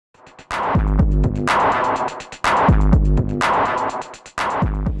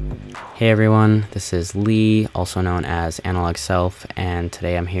Hey everyone, this is Lee, also known as Analogue Self, and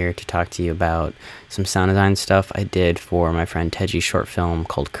today I'm here to talk to you about some sound design stuff I did for my friend Theji's short film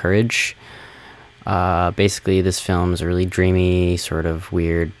called Courage. Basically, this film is a really dreamy, sort of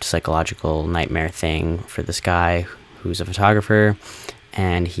weird, psychological nightmare thing for this guy who's a photographer,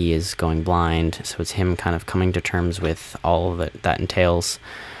 and he is going blind, so it's him kind of coming to terms with all that entails.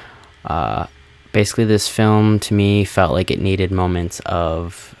 Basically, this film, to me, felt like it needed moments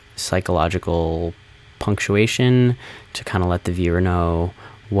of psychological punctuation to kind of let the viewer know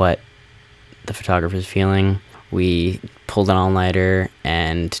what the photographer is feeling. We pulled an all-nighter,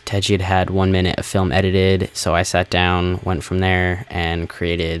 and Theji had 1 minute of film edited, so I sat down, went from there, and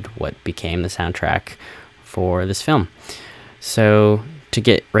created what became the soundtrack for this film. So to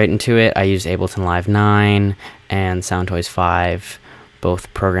get right into it, I used Ableton Live 9 and Soundtoys 5,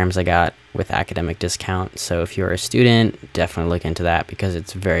 both programs I got with academic discount. So if you're a student, definitely look into that because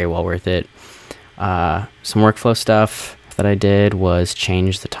it's very well worth it. Some workflow stuff that I did was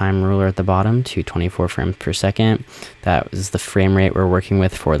change the time ruler at the bottom to 24 frames per second. That was the frame rate we're working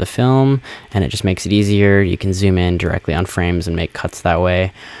with for the film, and it just makes it easier. You can zoom in directly on frames and make cuts that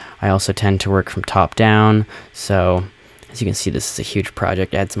way. I also tend to work from top down, so as you can see, this is a huge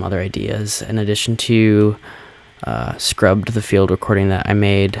project. I had some other ideas in addition to scrubbed the field recording that I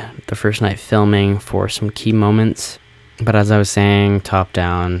made the first night filming for some key moments. But as I was saying, top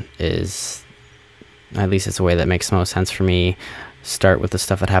down is, at least it's a way that makes the most sense for me. Start with the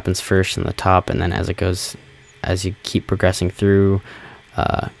stuff that happens first in the top, and then as you keep progressing through,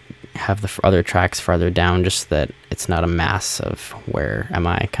 have the other tracks farther down, just so that it's not a mass of where am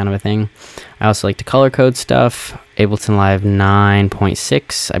I kind of a thing. I also like to color code stuff. Ableton Live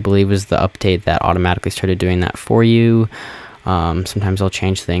 9.6 I believe was the update that automatically started doing that for you. Sometimes I'll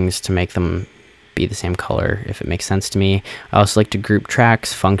change things to make them be the same color if it makes sense to me. I also like to group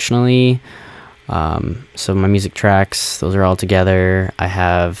tracks functionally. So my music tracks, those are all together. I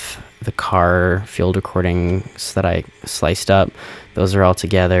have the car field recordings that I sliced up. Those are all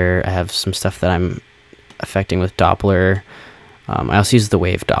together. I have some stuff that I'm affecting with Doppler. I also use the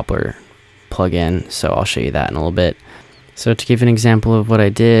Wave Doppler plugin, so I'll show you that in a little bit. So to give an example of what I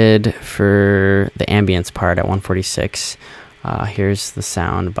did for the ambience part at 146, here's the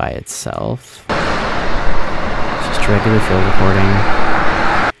sound by itself. Just regular field recording.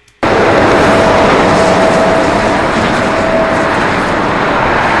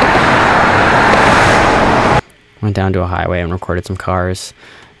 Went down to a highway and recorded some cars,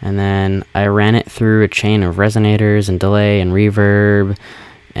 and then I ran it through a chain of resonators and delay and reverb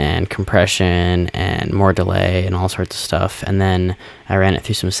and compression and more delay and all sorts of stuff, and then I ran it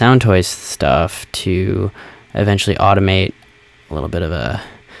through some Soundtoys stuff to eventually automate a little bit of a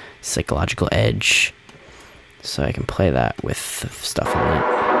psychological edge so I can play that with stuff on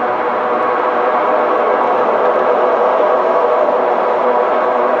it.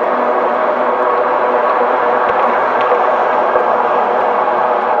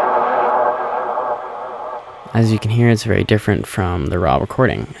 As you can hear, it's very different from the raw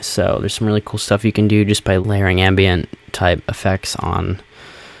recording. So there's some really cool stuff you can do just by layering ambient type effects on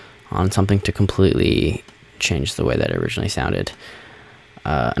something to completely change the way that it originally sounded.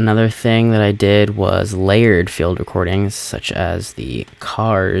 Another thing that I did was layered field recordings, such as the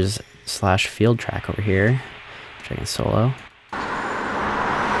cars / field track over here, which I can solo.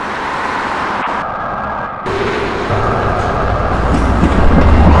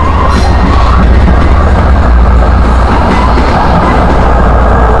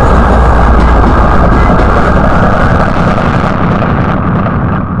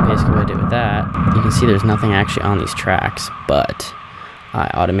 See, there's nothing actually on these tracks, but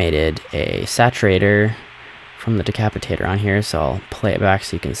I automated a saturator from the decapitator on here, so I'll play it back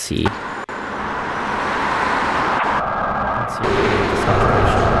so you can see. Let's see the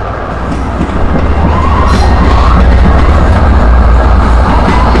saturation.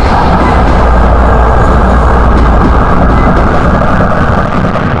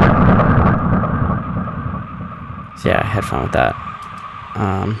 So yeah, I had fun with that.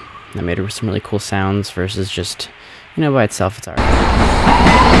 I made it with some really cool sounds versus just, by itself, it's alright.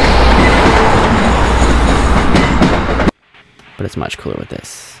 But it's much cooler with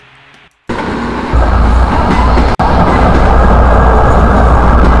this.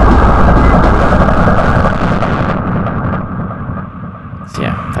 So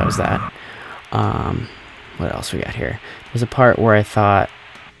yeah, that was that. What else we got here? There's a part where I thought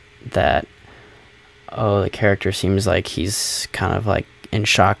that, the character seems like he's kind of like in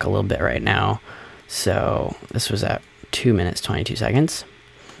shock a little bit right now. So this was at 2 minutes 22 seconds.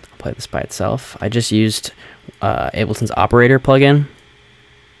 I'll play this by itself. I just used Ableton's operator plugin,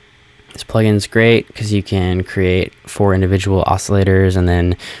 This plugin is great because you can create 4 individual oscillators and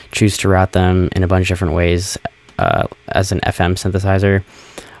then choose to route them in a bunch of different ways as an FM synthesizer.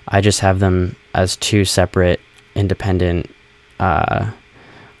 I just have them as 2 separate independent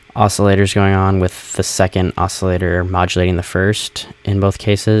oscillators going on, with the second oscillator modulating the first in both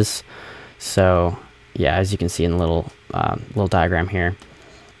cases. So yeah, as you can see in the little diagram here.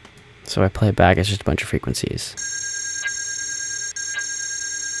 So I play it back, it's just a bunch of frequencies.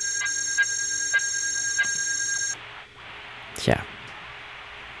 Yeah.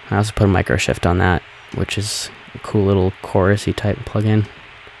 I also put a micro shift on that, which is a cool little chorusy type plugin.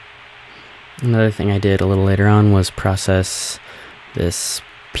 Another thing I did a little later on was process this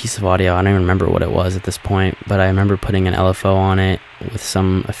piece of audio. I don't even remember what it was at this point, but I remember putting an LFO on it with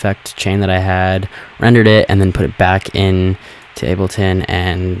some effect chain that I had, rendered it, and then put it back in to Ableton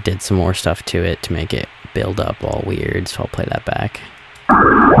and did some more stuff to it to make it build up all weird. So I'll play that back.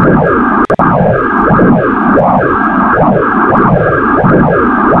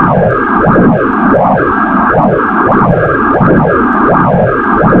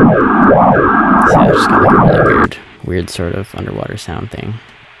 So I just got like a really weird sort of underwater sound thing.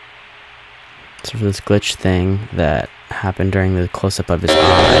 So for this glitch thing that happened during the close-up of his eye,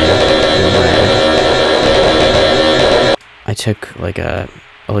 I took like a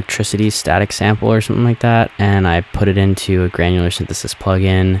electricity static sample or something like that, and I put it into a granular synthesis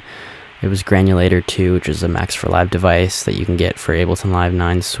plugin. It was Granulator 2, which is a Max for Live device that you can get for Ableton Live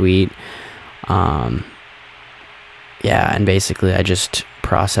 9 Suite. Yeah, and basically I just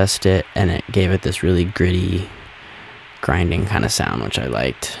processed it, and it gave it this really gritty, grinding kind of sound, which I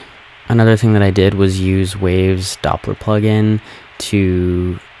liked. Another thing that I did was use Wave's Doppler plugin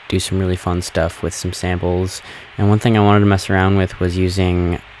to do some really fun stuff with some samples. And one thing I wanted to mess around with was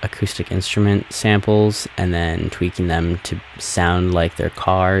using acoustic instrument samples and then tweaking them to sound like they're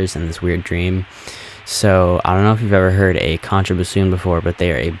cars and this weird dream. So I don't know if you've ever heard a contrabassoon before, but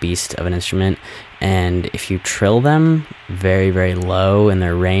they are a beast of an instrument. And if you trill them very, very low in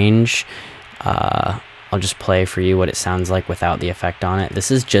their range, I'll just play for you what it sounds like without the effect on it.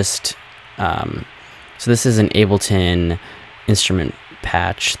 This is just, so this is an Ableton instrument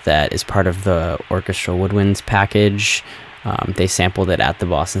patch that is part of the Orchestral Woodwinds package. They sampled it at the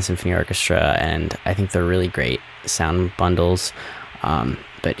Boston Symphony Orchestra, and I think they're really great sound bundles.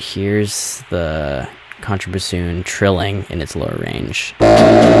 But here's the contrabassoon trilling in its lower range.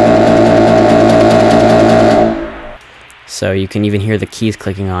 So you can even hear the keys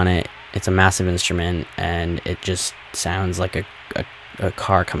clicking on it. It's a massive instrument, and it just sounds like a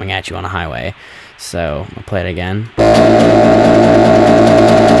car coming at you on a highway. So I'll play it again.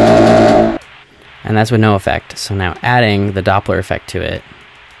 And that's with no effect. So now adding the Doppler effect to it.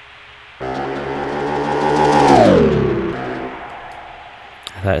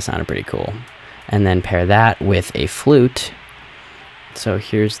 I thought it sounded pretty cool. And then pair that with a flute. So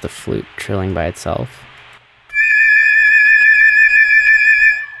here's the flute trilling by itself.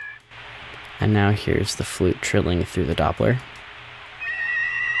 And now here's the flute trilling through the Doppler.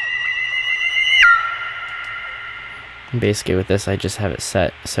 And basically with this, I just have it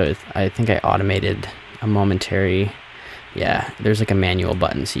set, so I think I automated a momentary, yeah, there's like a manual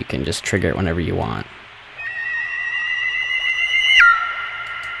button, so you can just trigger it whenever you want.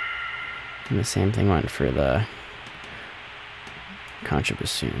 And the same thing went for the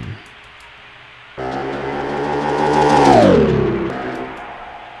contrabassoon.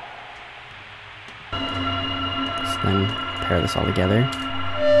 So then pair this all together.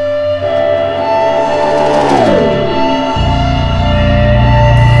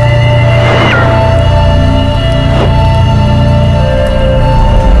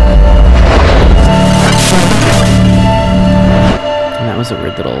 Was a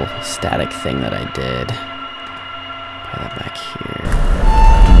weird little static thing that I did. Put that back here.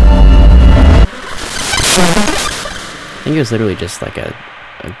 I think it was literally just like a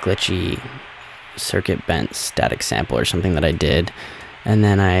glitchy circuit bent static sample or something that I did, and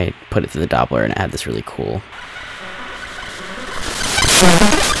then I put it through the Doppler and it had this really cool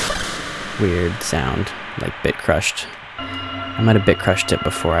weird sound, like bit crushed. I might have bit crushed it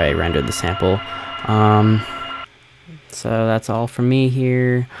before I rendered the sample. So that's all from me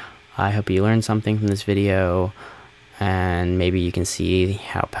here. I hope you learned something from this video, and maybe you can see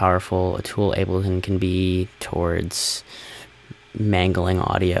how powerful a tool Ableton can be towards mangling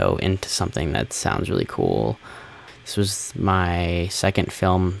audio into something that sounds really cool. This was my second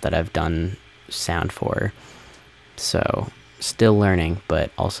film that I've done sound for, so still learning,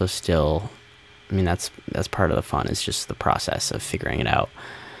 but also still, I mean, that's part of the fun, is just the process of figuring it out.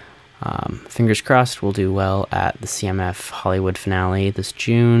 Fingers crossed we'll do well at the CMF Hollywood finale this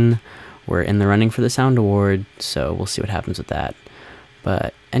June. We're in the running for the Sound Award, so we'll see what happens with that.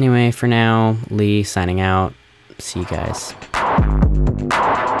 But anyway, for now, Lee signing out. See you guys.